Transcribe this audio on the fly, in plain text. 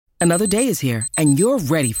Another day is here, and you're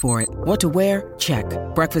ready for it. What to wear? Check.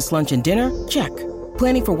 Breakfast, lunch, and dinner? Check.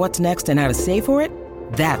 Planning for what's next and how to save for it?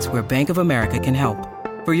 That's where Bank of America can help.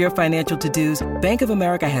 For your financial to-dos, Bank of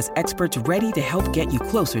America has experts ready to help get you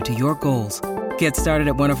closer to your goals. Get started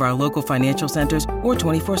at one of our local financial centers or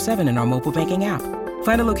 24/7 in our mobile banking app.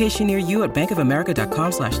 Find a location near you at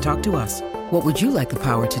bankofamerica.com/talktous. What would you like the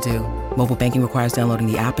power to do? Mobile banking requires downloading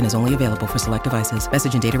the app and is only available for select devices.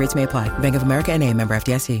 Message and data rates may apply. Bank of America N.A., member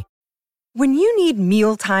FDIC. When you need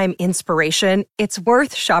mealtime inspiration, it's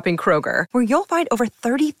worth shopping Kroger, where you'll find over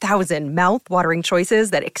 30,000 mouth-watering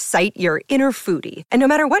choices that excite your inner foodie. And no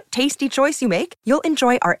matter what tasty choice you make, you'll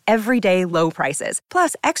enjoy our everyday low prices,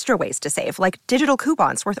 plus extra ways to save, like digital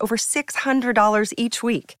coupons worth over $600 each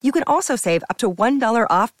week. You can also save up to $1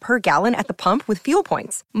 off per gallon at the pump with fuel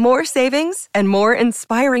points. More savings and more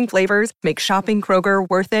inspiring flavors make shopping Kroger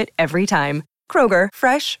worth it every time. Kroger,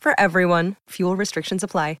 fresh for everyone. Fuel restrictions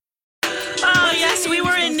apply. Oh, yes, we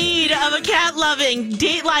were in need of a cat-loving,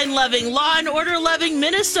 Dateline-loving, Law and Order-loving,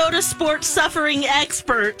 Minnesota sports-suffering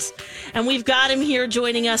expert. And we've got him here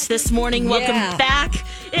joining us this morning. Welcome back.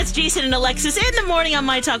 It's Jason and Alexis in the morning on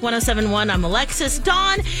My Talk 107.1. I'm Alexis.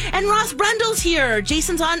 Dawn and Ross Brundle's here.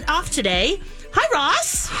 Jason's off today. Hi,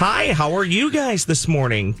 Ross. Hi, how are you guys this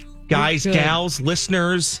morning? Guys, gals,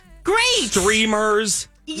 listeners. Great. Streamers.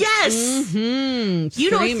 Yes. Mm-hmm.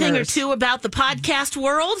 You know a thing or two about the podcast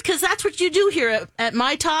world, because that's what you do here at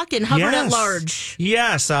My Talk and Hubbard at Large.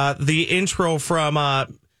 Yes. The intro from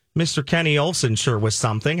Mr. Kenny Olson sure was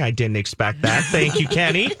something. I didn't expect that. Thank you,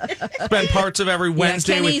 Kenny. Spend parts of every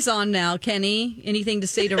Wednesday. Kenny's on now. Kenny, anything to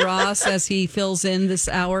say to Ross as he fills in this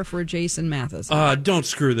hour for Jason Mathis? Don't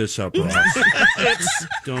screw this up, Ross.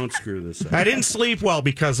 Don't screw this up. I didn't sleep well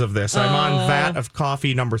because of this. I'm on vat of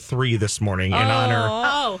coffee number 3 this morning in honor.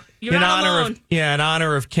 Oh, you're not alone. In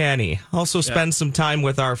honor of Kenny. Also spend some time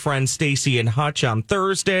with our friends Stacy and Hutch on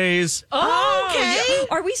Thursdays. Oh, okay.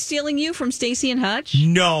 Are we stealing you from Stacy and Hutch?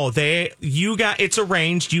 No, it's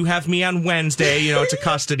arranged. You have me on Wednesday. It's a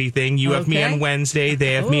custody thing. You have me on Wednesday.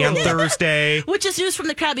 They have me on Thursday. Which is news from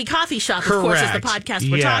the Krabby Coffee Shop, of course, is the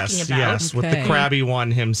podcast we're talking about. Yes, with the crabby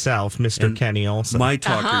one himself, Mr. Kenny Olson. My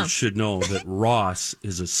talkers should know that Ross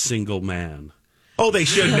is a single man. Oh, they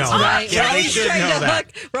should know that. Right. Yeah, they should know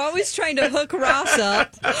that. We're always trying to hook Ross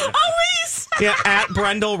up. Always. Yeah, at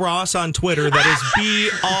Brendel Ross on Twitter. That is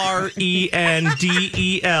BRENDELROSS.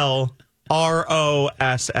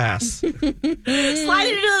 Slide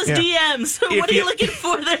into those DMs. What are you looking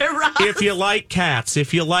for there, Ross? If you like cats,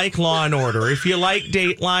 if you like Law and Order, if you like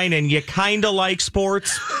Dateline, and you kind of like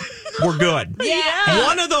sports, we're good. Yeah.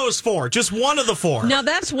 One of those 4. Just one of the 4. Now,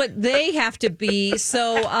 that's what they have to be.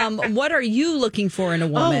 So what are you looking for in a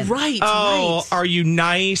woman? Oh, right. Oh, are you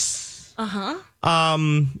nice? Uh-huh.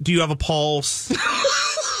 Do you have a pulse?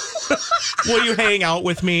 Will you hang out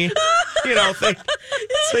with me?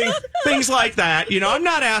 Things like that. I'm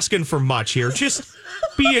not asking for much here. Just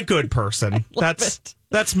be a good person.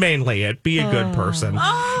 That's mainly it. Be a good person.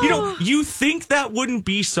 Oh. You think that wouldn't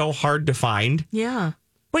be so hard to find? Yeah.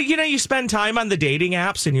 But, you spend time on the dating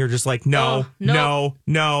apps and you're just like, no, no.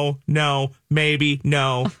 Maybe,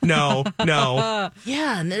 no.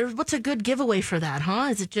 Yeah, and what's a good giveaway for that, huh?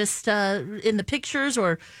 Is it just in the pictures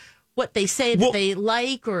or what they say that they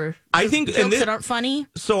like, or I think jokes that aren't funny?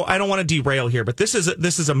 So I don't want to derail here, but this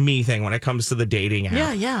is a me thing when it comes to the dating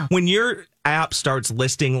app. Yeah. When your app starts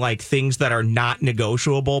listing like things that are not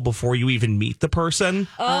negotiable before you even meet the person,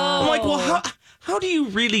 I'm like, well, how do you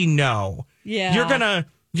really know? Yeah,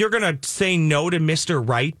 You're gonna say no to Mr.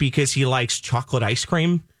 Right because he likes chocolate ice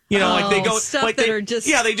cream. Like they go stuff like that they are just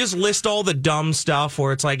they just list all the dumb stuff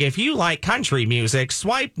where it's like, if you like country music,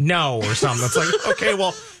 swipe no or something. It's like, okay,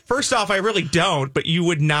 well, first off, I really don't, but you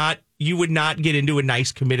would not get into a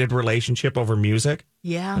nice committed relationship over music.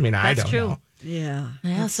 Yeah, I mean, I don't know. Yeah,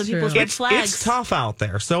 some people's red flags. It's tough out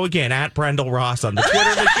there. So again, at Brendel Ross on the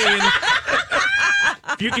Twitter machine.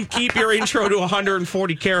 If you can keep your intro to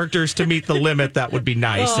 140 characters to meet the limit, that would be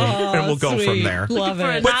nice, and we'll go from there. Love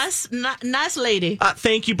for it. a nice lady.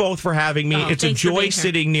 Thank you both for having me. It's a joy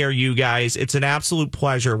sitting near you guys. It's an absolute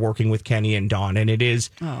pleasure working with Kenny and Dawn, and it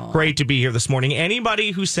is great to be here this morning.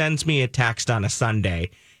 Anybody who sends me a text on a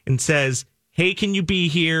Sunday and says, hey, can you be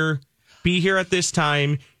here at this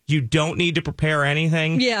time? You don't need to prepare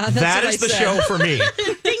anything. Yeah, that is the show for me.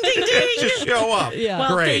 Ding, ding, ding. Just show up. Yeah.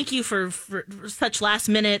 Well, Great. thank you for such last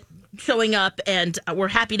minute showing up, and we're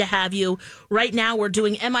happy to have you. Right now, we're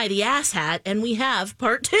doing Am I the Ass Hat, and we have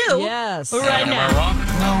part 2. Yes. Right now. Am I wrong?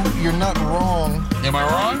 No, you're not wrong. Am I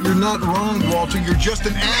wrong? You're not wrong, Walter. You're just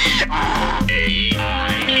an ass.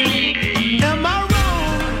 Am I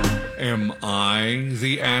wrong? Am I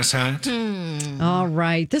the asshat? All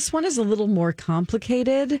right. This one is a little more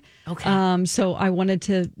complicated. Okay. So I wanted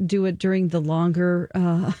to do it during the longer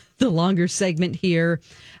segment here.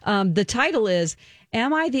 The title is,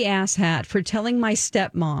 Am I the asshat for telling my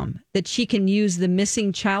stepmom that she can use the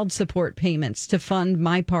missing child support payments to fund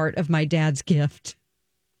my part of my dad's gift?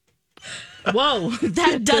 Whoa,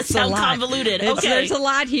 that does sound convoluted. Okay. There's a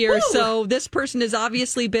lot here. Woo. So this person is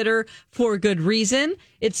obviously bitter for good reason.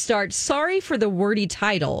 It starts, sorry for the wordy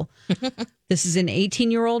title. This is an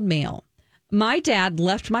 18-year-old male. My dad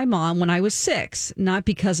left my mom when I was 6, not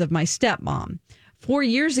because of my stepmom. 4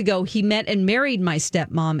 years ago, he met and married my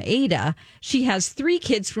stepmom, Ada. She has 3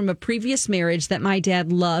 kids from a previous marriage that my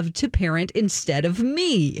dad loved to parent instead of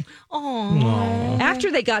me. Aww.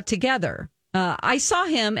 After they got together, I saw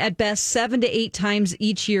him at best 7 to 8 times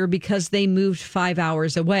each year because they moved 5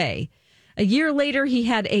 hours away. A year later, he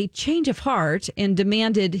had a change of heart and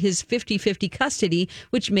demanded his 50-50 custody,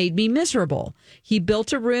 which made me miserable. He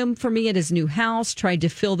built a room for me at his new house, tried to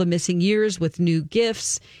fill the missing years with new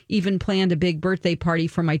gifts, even planned a big birthday party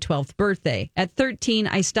for my 12th birthday. At 13,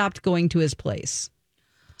 I stopped going to his place.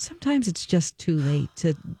 Sometimes it's just too late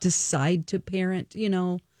to decide to parent, you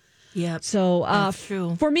know. Yep. So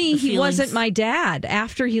for me, he wasn't my dad.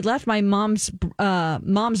 After he left, my mom's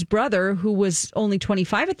brother, who was only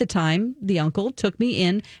 25 at the time, the uncle, took me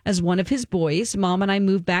in as one of his boys. Mom and I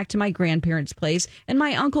moved back to my grandparents' place, and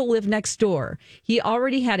my uncle lived next door. He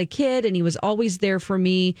already had a kid, and he was always there for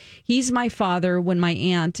me. He's my father when my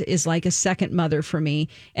aunt is like a second mother for me,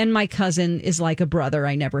 and my cousin is like a brother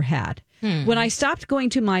I never had. When I stopped going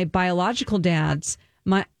to my biological dad's,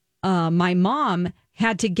 my mom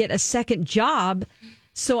had to get a second job,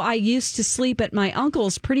 so I used to sleep at my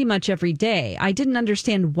uncle's pretty much every day. I didn't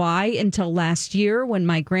understand why until last year when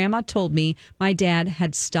my grandma told me my dad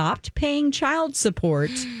had stopped paying child support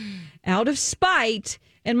out of spite,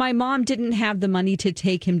 and my mom didn't have the money to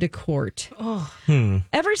take him to court.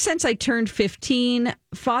 Ever since I turned 15,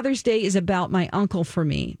 Father's Day is about my uncle for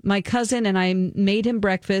me. My cousin and I made him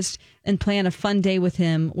breakfast and plan a fun day with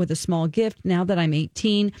him with a small gift. Now that I'm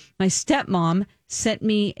 18, my stepmom sent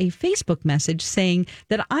me a Facebook message saying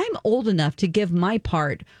that I'm old enough to give my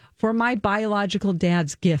part for my biological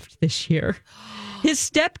dad's gift this year. His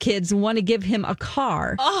stepkids want to give him a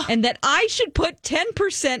car, and that I should put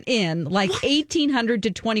 10% in, like $1,800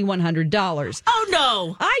 to $2,100. Oh,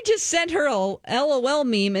 no. I just sent her a LOL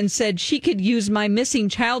meme and said she could use my missing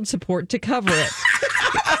child support to cover it.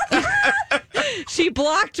 She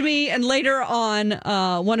blocked me, and later on,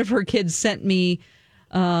 one of her kids sent me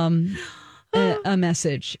a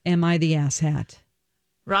message. Am I the asshat?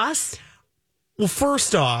 Ross? Well,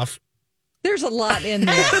 first off, there's a lot in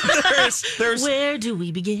there. there's Where do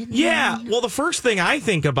we begin? Yeah. Well, the first thing I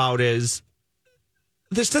think about is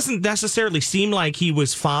this doesn't necessarily seem like he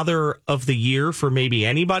was father of the year for maybe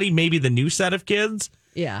anybody, maybe the new set of kids.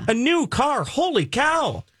 Yeah. A new car. Holy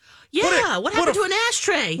cow. Yeah. What happened to an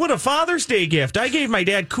ashtray? What a Father's Day gift. I gave my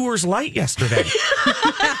dad Coors Light yesterday.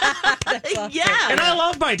 Yeah. And I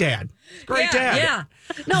love my dad. Great dad. Yeah.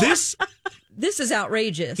 No, this is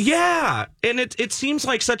outrageous. Yeah. And it seems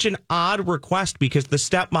like such an odd request because the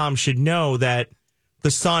stepmom should know that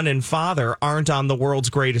the son and father aren't on the world's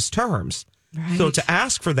greatest terms. Right. So to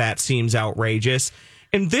ask for that seems outrageous.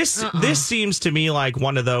 And this seems to me like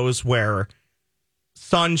one of those where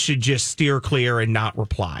son should just steer clear and not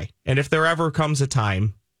reply. And if there ever comes a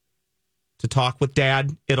time to talk with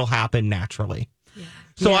dad, it'll happen naturally. Yeah.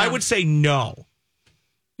 So I would say no.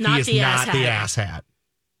 He is not the asshat.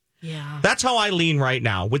 Yeah. That's how I lean right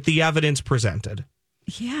now with the evidence presented.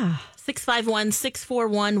 Yeah.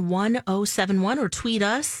 651-641-1071 or tweet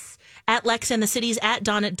us at Lex and the Cities, at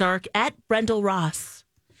Dawn at Dark, at Brendel Ross.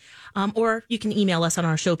 Or you can email us on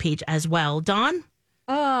our show page as well. Dawn?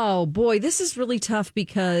 Oh, boy, this is really tough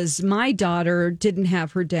because my daughter didn't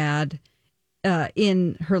have her dad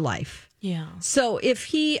in her life. Yeah. So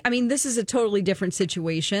this is a totally different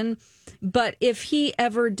situation, but if he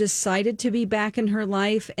ever decided to be back in her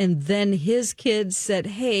life and then his kids said,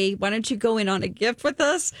 hey, why don't you go in on a gift with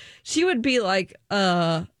us? She would be like,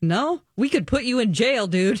 no, we could put you in jail,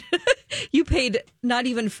 dude. You paid not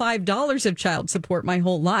even $5 of child support my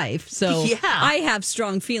whole life. So yeah. I have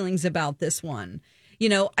strong feelings about this one. You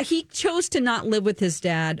know, he chose to not live with his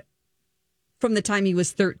dad from the time he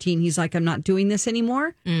was 13. He's like, I'm not doing this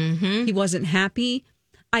anymore. Mm-hmm. He wasn't happy.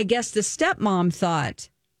 I guess the stepmom thought,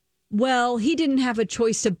 well, he didn't have a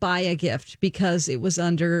choice to buy a gift because it was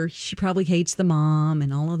she probably hates the mom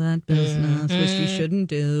and all of that business, which you shouldn't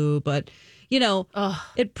do. But, you know,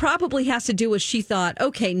 it probably has to do with she thought,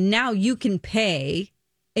 okay, now you can pay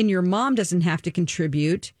and your mom doesn't have to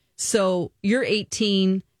contribute. So you're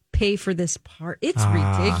 18. Pay for this part. It's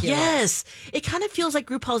ridiculous. Yes. It kind of feels like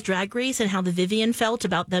RuPaul's Drag Race and how the Vivian felt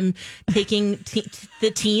about them taking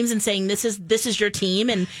the teams and saying, this is your team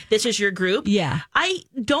and this is your group. Yeah. I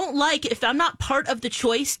don't like if I'm not part of the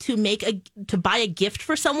choice to buy a gift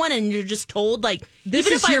for someone and you're just told, like, this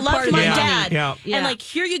even is if I your part loved of my the money. dad Yeah. and like,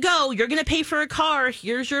 here you go, you're going to pay for a car.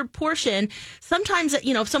 Here's your portion. Sometimes,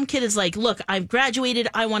 if some kid is like, look, I've graduated.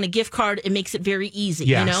 I want a gift card. It makes it very easy,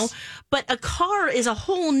 Yes. But a car is a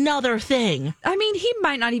whole nother thing. I mean, he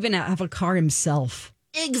might not even have a car himself.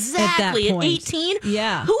 Exactly. At 18?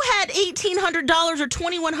 Yeah. Who had $1,800 or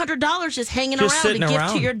 $2,100 just hanging around to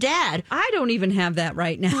give to your dad? I don't even have that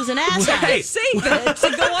right now. Who's an asshole. I save it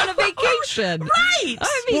to go on a vacation. Right.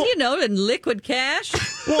 I mean, in liquid cash.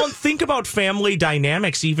 Well, think about family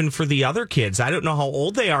dynamics, even for the other kids. I don't know how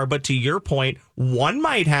old they are, but to your point, one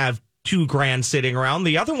might have $2,000 sitting around.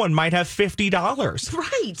 The other one might have $50.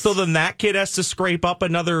 Right. So then that kid has to scrape up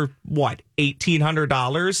another,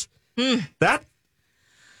 $1,800? That,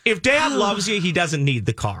 if dad loves you, he doesn't need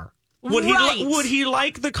the car. Would he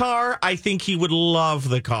like the car? I think he would love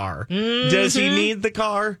the car. Does he need the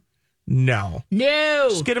car? No.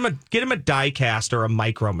 Just get him a die cast or a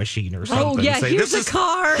micro machine or something. Oh, yeah, here's a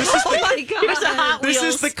car. Oh, my God. Here's a Hot Wheels.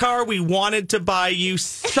 This is the car we wanted to buy you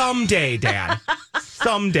someday, Dad.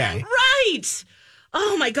 Someday. Right.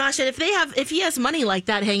 Oh, my gosh. And if he has money like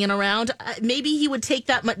that hanging around, maybe he would take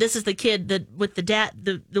that. This is the kid with the dad,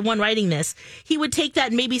 the one writing this. He would take that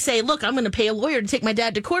and maybe say, look, I'm going to pay a lawyer to take my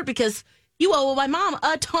dad to court because you owe my mom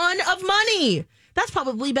a ton of money. That's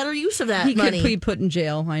probably better use of that money. He could be put in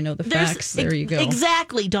jail. I know the facts. There you go.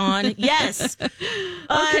 Exactly, Dawn. Yes.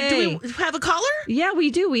 Okay. Do we have a caller? Yeah,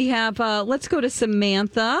 we do. We have, let's go to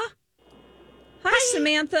Samantha. Hi,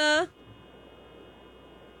 Samantha.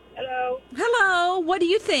 Hello. What do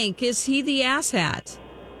you think? Is he the asshat?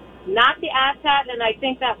 Not the asshat, and I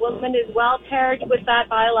think that woman is well paired with that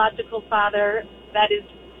biological father. That is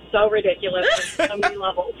so ridiculous on so many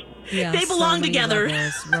levels. Yeah, they belong together.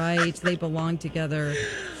 Levels, right. They belong together.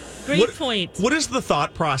 Great point. What is the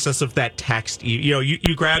thought process of that text?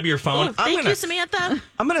 You grab your phone. Oh, thank you, Samantha.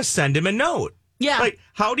 I'm going to send him a note. Yeah. Like,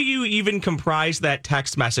 how do you even comprise that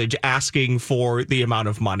text message asking for the amount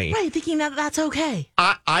of money? Right, thinking that that's okay.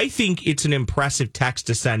 I think it's an impressive text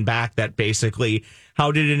to send back that basically,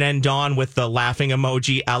 how did it end on with the laughing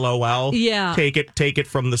emoji, LOL? Yeah. Take it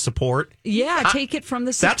from the support. Yeah, take it from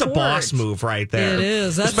the support. That's a boss move right there. It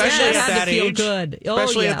is. Especially at that age. Good.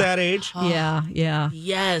 Especially at that age. Yeah.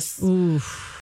 Yes. Oof.